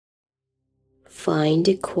Find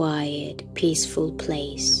a quiet, peaceful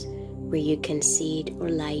place where you can sit or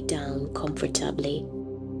lie down comfortably.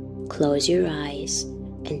 Close your eyes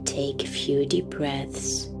and take a few deep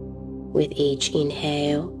breaths. With each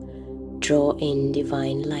inhale, draw in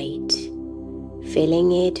divine light.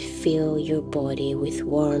 Feeling it, fill your body with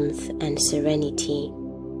warmth and serenity.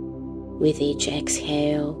 With each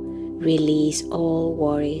exhale, release all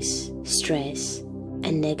worries, stress,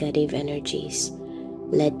 and negative energies,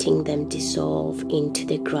 letting them dissolve into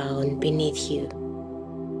the ground beneath you.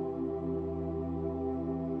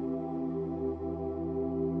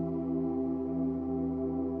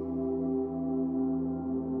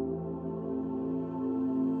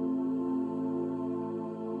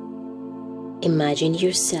 Imagine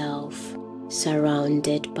yourself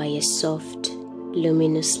surrounded by a soft,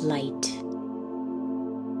 luminous light.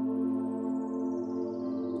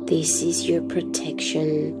 This is your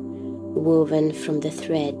protection, woven from the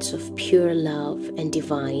threads of pure love and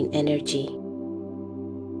divine energy.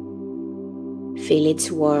 Feel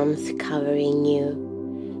its warmth covering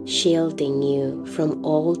you, shielding you from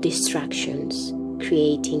all distractions,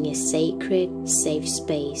 creating a sacred, safe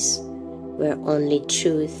space where only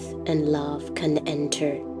truth and love can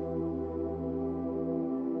enter.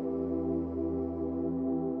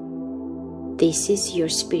 This is your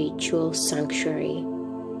spiritual sanctuary,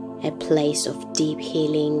 a place of deep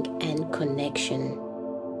healing and connection.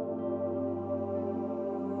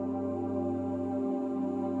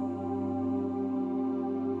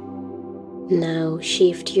 Now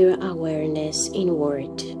shift your awareness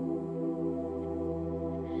inward.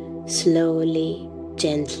 Slowly,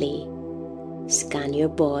 gently, scan your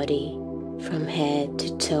body from head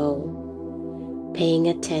to toe, paying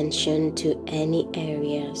attention to any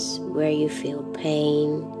areas where you feel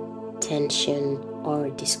pain, tension, or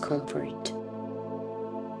discomfort.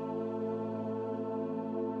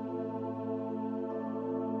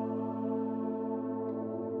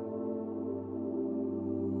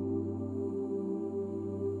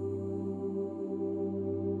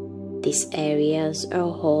 These areas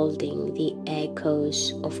are holding the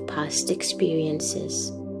echoes of past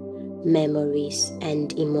experiences, memories,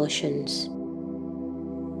 and emotions.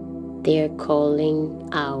 They are calling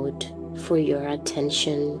out for your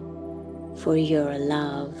attention, for your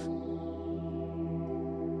love.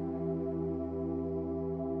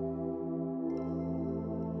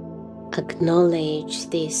 Acknowledge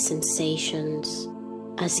these sensations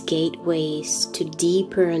as gateways to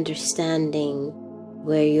deeper understanding,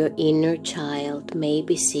 where your inner child may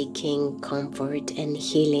be seeking comfort and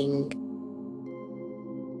healing.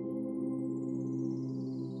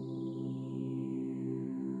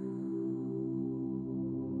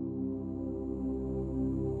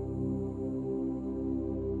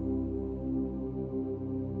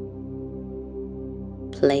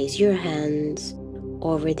 Place your hands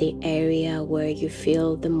over the area where you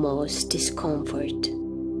feel the most discomfort.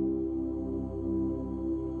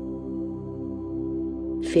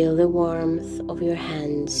 Feel the warmth of your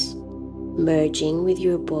hands merging with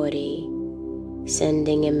your body,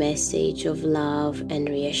 sending a message of love and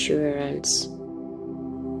reassurance.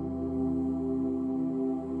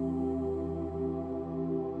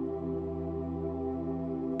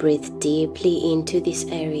 Breathe deeply into this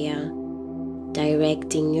area,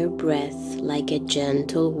 directing your breath like a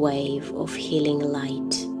gentle wave of healing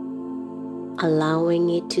light, allowing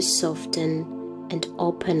it to soften and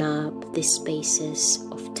open up the spaces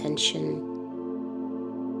of tension.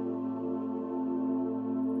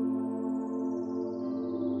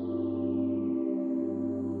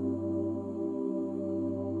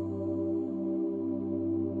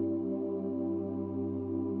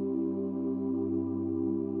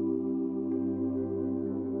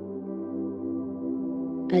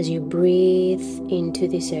 As you breathe into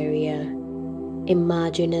this area,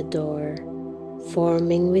 imagine a door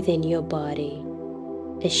forming within your body,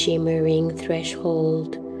 a shimmering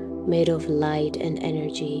threshold made of light and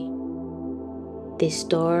energy. This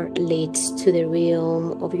door leads to the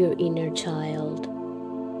realm of your inner child,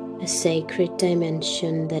 a sacred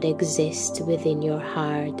dimension that exists within your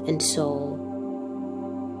heart and soul.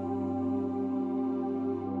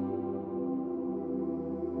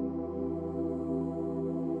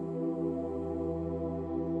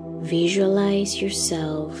 Visualize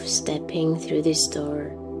yourself stepping through this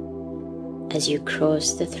door. As you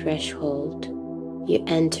cross the threshold, you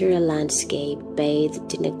enter a landscape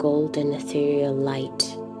bathed in a golden ethereal light.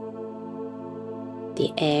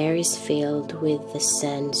 The air is filled with the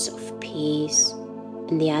sense of peace,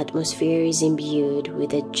 and the atmosphere is imbued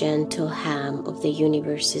with a gentle hum of the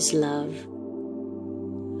universe's love.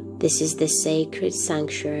 This is the sacred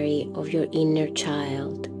sanctuary of your inner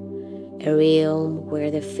child, a realm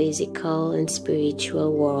where the physical and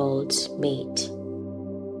spiritual worlds meet.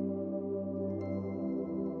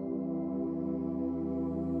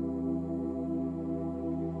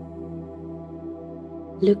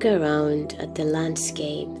 Look around at the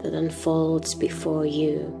landscape that unfolds before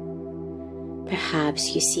you.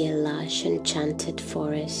 Perhaps you see a lush, enchanted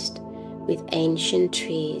forest with ancient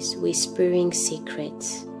trees whispering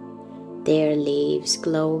secrets, their leaves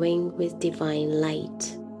glowing with divine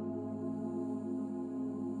light.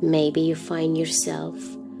 Maybe you find yourself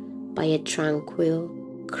by a tranquil,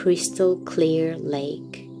 crystal clear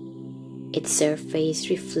lake, its surface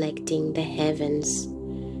reflecting the heavens,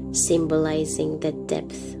 symbolizing the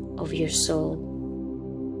depth of your soul.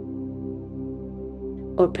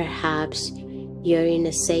 Or perhaps you're in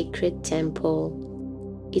a sacred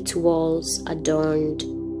temple, its walls adorned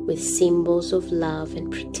with symbols of love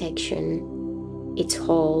and protection, its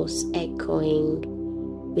halls echoing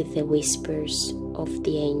with the whispers of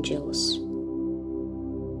the angels.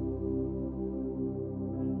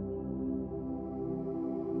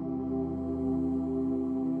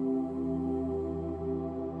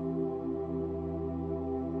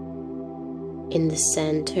 In the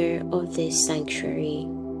center of this sanctuary,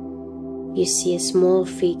 you see a small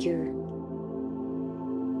figure.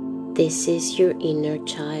 This is your inner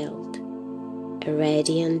child, a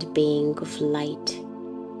radiant being of light,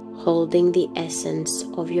 holding the essence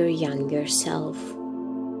of your younger self.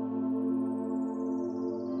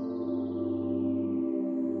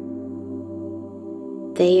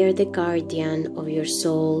 They are the guardian of your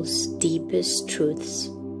soul's deepest truths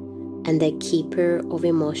and the keeper of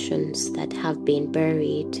emotions that have been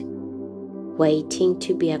buried, waiting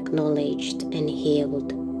to be acknowledged and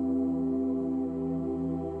healed.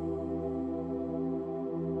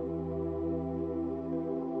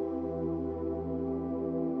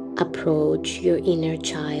 Approach your inner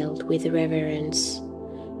child with reverence,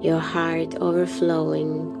 your heart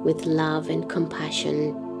overflowing with love and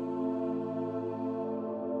compassion.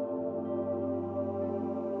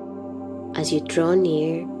 As you draw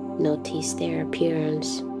near, notice their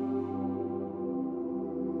appearance.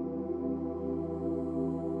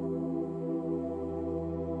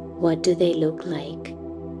 What do they look like?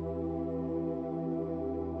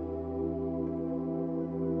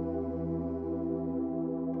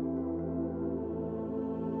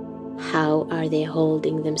 How are they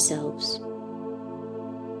holding themselves?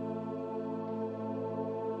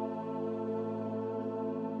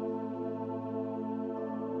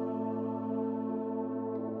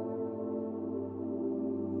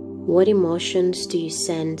 What emotions do you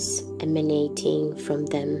sense emanating from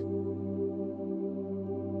them?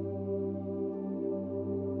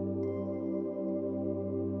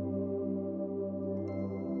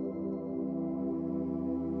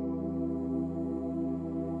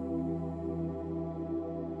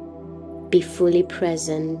 Be fully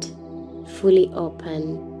present, fully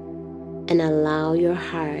open, and allow your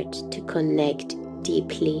heart to connect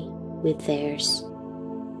deeply with theirs.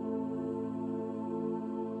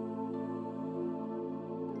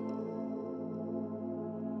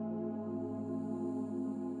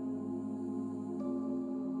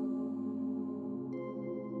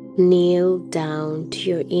 Kneel down to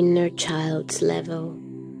your inner child's level,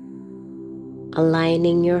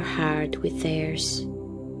 aligning your heart with theirs.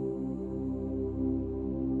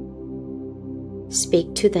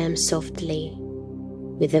 Speak to them softly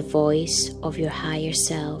with the voice of your higher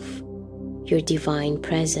self, your divine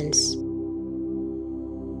presence.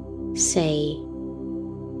 Say,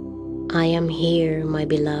 I am here, my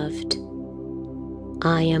beloved.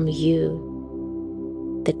 I am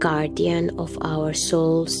you, the guardian of our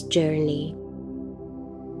soul's journey,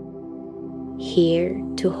 here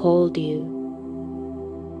to hold you,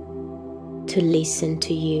 to listen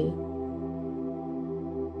to you,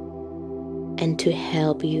 and to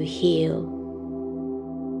help you heal.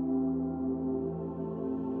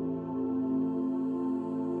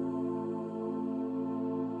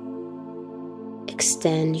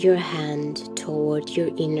 Extend your hand toward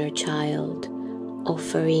your inner child,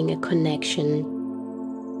 offering a connection.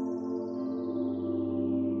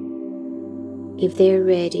 If they're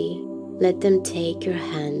ready, let them take your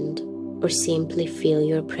hand or simply feel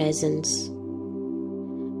your presence.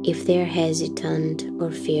 If they're hesitant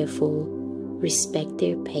or fearful, respect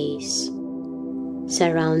their pace.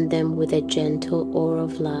 Surround them with a gentle aura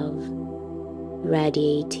of love,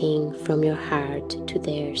 radiating from your heart to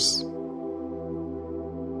theirs.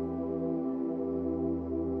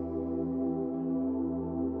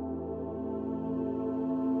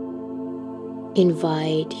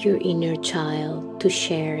 Invite your inner child to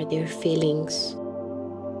share their feelings.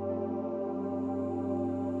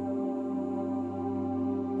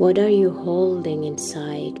 What are you holding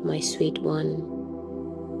inside, my sweet one?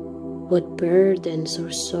 What burdens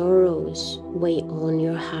or sorrows weigh on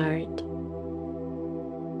your heart?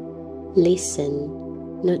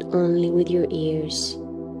 Listen, not only with your ears,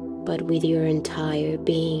 but with your entire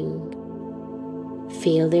being.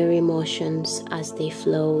 Feel their emotions as they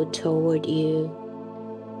flow toward you,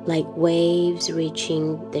 like waves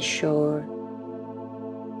reaching the shore.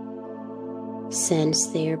 Sense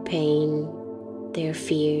their pain, their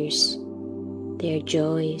fears, their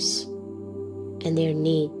joys, and their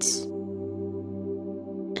needs.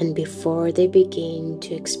 And before they begin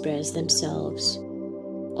to express themselves,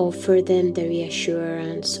 offer them the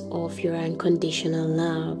reassurance of your unconditional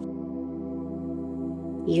love.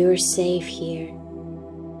 You're safe here.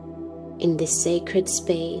 In this sacred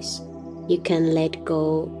space, you can let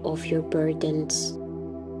go of your burdens.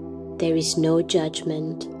 There is no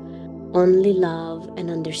judgment, only love and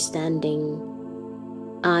understanding.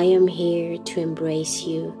 I am here to embrace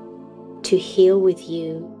you, to heal with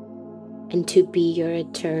you, and to be your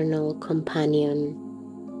eternal companion.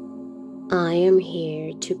 I am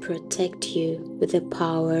here to protect you with the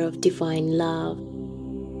power of divine love.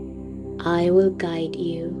 I will guide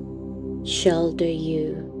you, shelter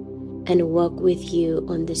you, and walk with you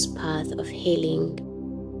on this path of healing.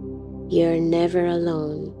 You're never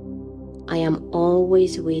alone. I am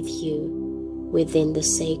always with you within the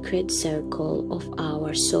sacred circle of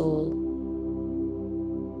our soul.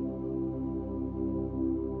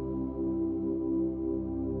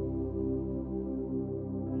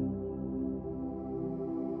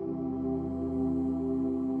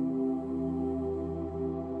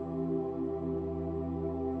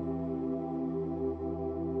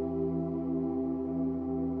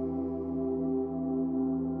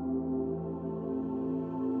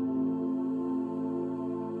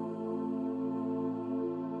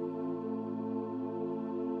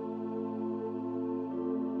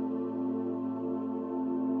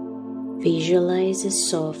 Visualize a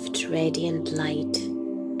soft, radiant light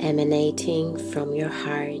emanating from your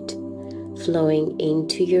heart, flowing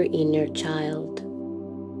into your inner child.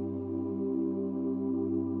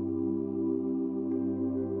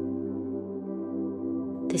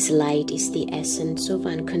 This light is the essence of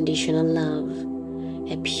unconditional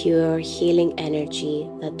love, a pure healing energy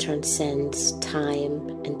that transcends time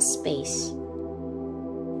and space.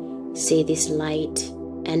 See this light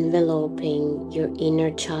enveloping your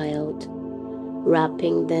inner child,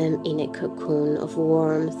 wrapping them in a cocoon of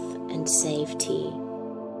warmth and safety.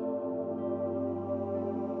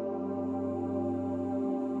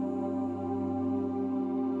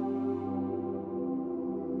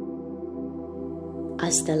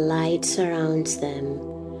 As the light surrounds them,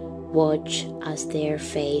 watch as their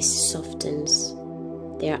face softens,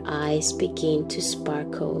 their eyes begin to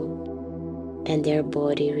sparkle, and their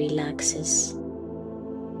body relaxes.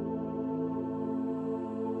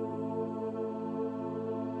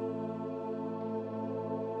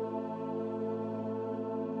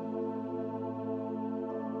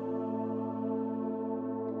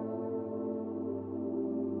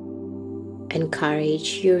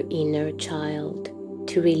 Encourage your inner child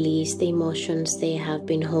to release the emotions they have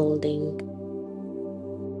been holding.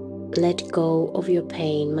 Let go of your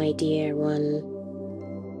pain, my dear one.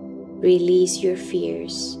 Release your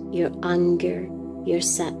fears, your anger, your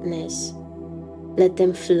sadness. Let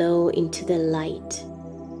them flow into the light,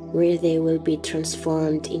 where they will be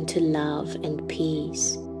transformed into love and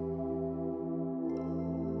peace.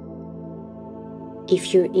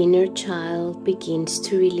 If your inner child begins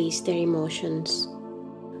to release their emotions,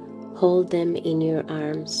 hold them in your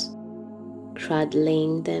arms,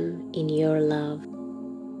 cradling them in your love.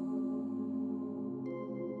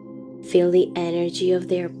 Feel the energy of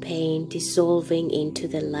their pain dissolving into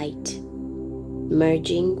the light,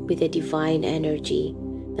 merging with the divine energy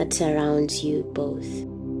that surrounds you both.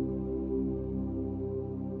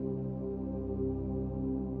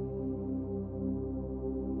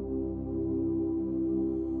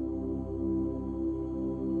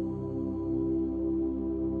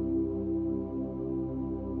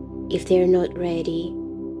 If they're not ready,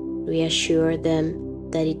 reassure them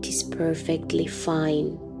that it is perfectly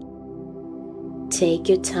fine. Take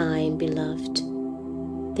your time, beloved.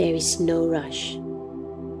 There is no rush.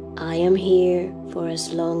 I am here for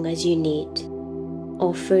as long as you need,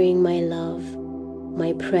 offering my love,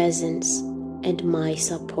 my presence, and my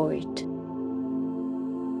support.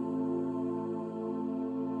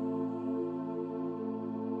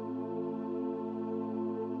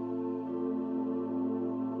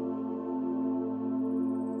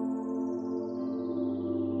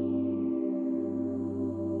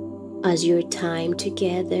 As your time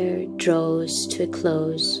together draws to a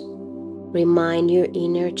close, remind your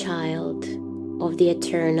inner child of the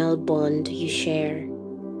eternal bond you share.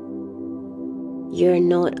 You're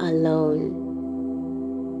not alone.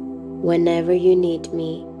 Whenever you need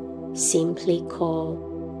me, simply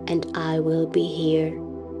call and I will be here.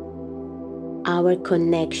 Our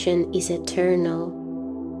connection is eternal,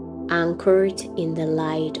 anchored in the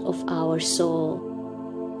light of our soul.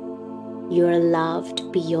 You are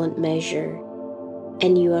loved beyond measure,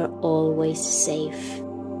 and you are always safe.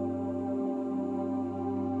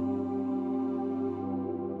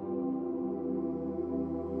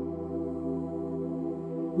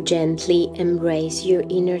 Gently embrace your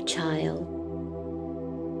inner child,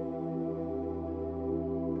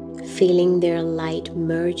 feeling their light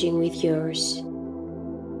merging with yours.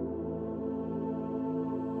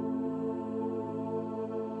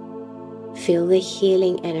 Feel the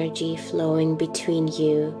healing energy flowing between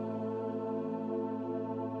you.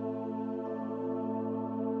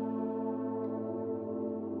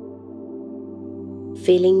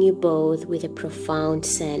 Filling you both with a profound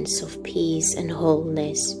sense of peace and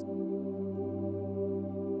wholeness.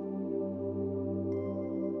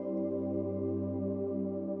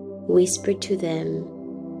 Whisper to them,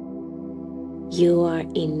 "You are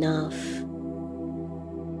enough."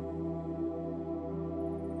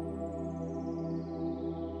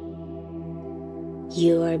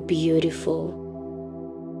 You are beautiful.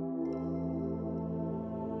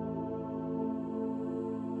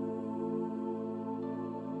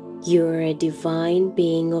 You are a divine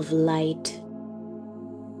being of light,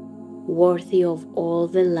 worthy of all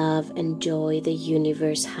the love and joy the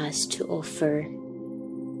universe has to offer.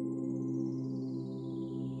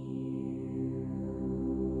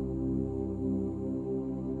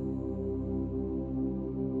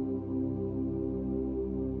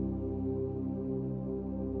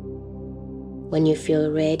 When you feel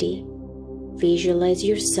ready, visualize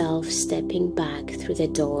yourself stepping back through the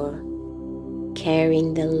door,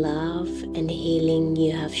 carrying the love and healing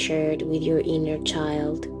you have shared with your inner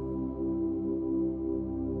child.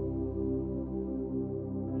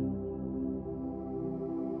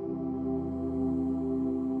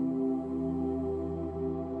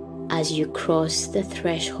 As you cross the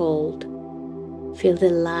threshold, feel the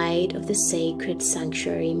light of the sacred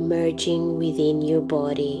sanctuary merging within your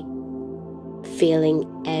body, filling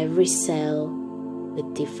every cell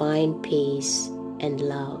with divine peace and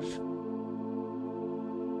love.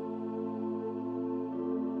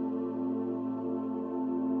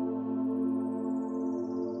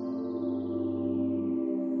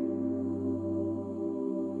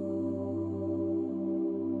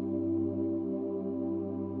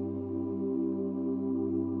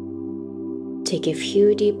 Take a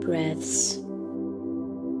few deep breaths,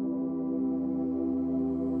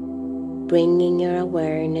 bringing your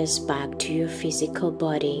awareness back to your physical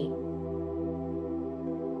body.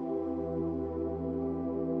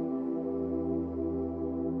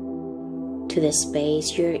 To the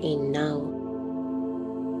space you're in now.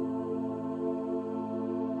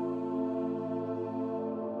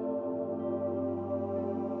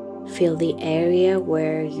 Feel the area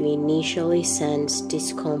where you initially sense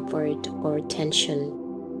discomfort or tension.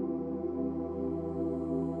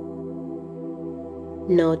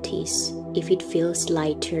 Notice if it feels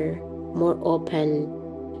lighter, more open,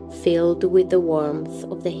 filled with the warmth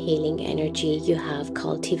of the healing energy you have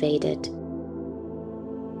cultivated.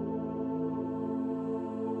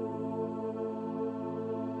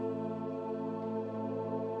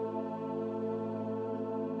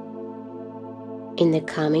 In the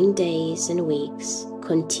coming days and weeks,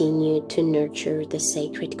 continue to nurture the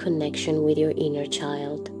sacred connection with your inner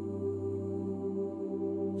child.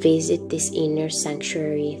 Visit this inner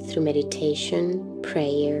sanctuary through meditation,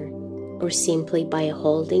 prayer, or simply by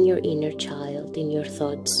holding your inner child in your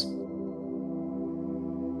thoughts.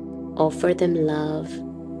 Offer them love,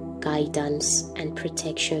 guidance, and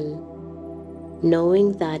protection,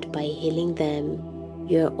 knowing that by healing them,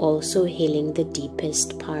 you're also healing the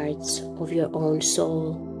deepest parts of your own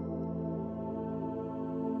soul.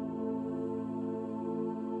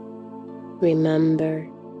 Remember,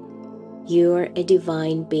 you are a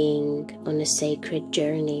divine being on a sacred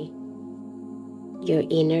journey. Your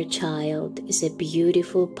inner child is a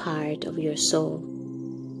beautiful part of your soul,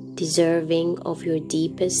 deserving of your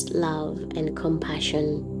deepest love and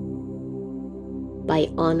compassion. By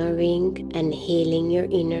honoring and healing your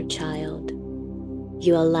inner child,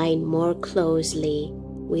 you align more closely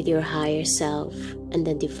with your higher self and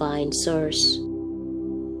the divine source,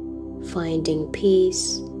 finding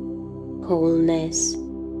peace, wholeness,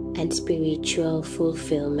 and spiritual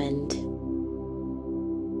fulfillment.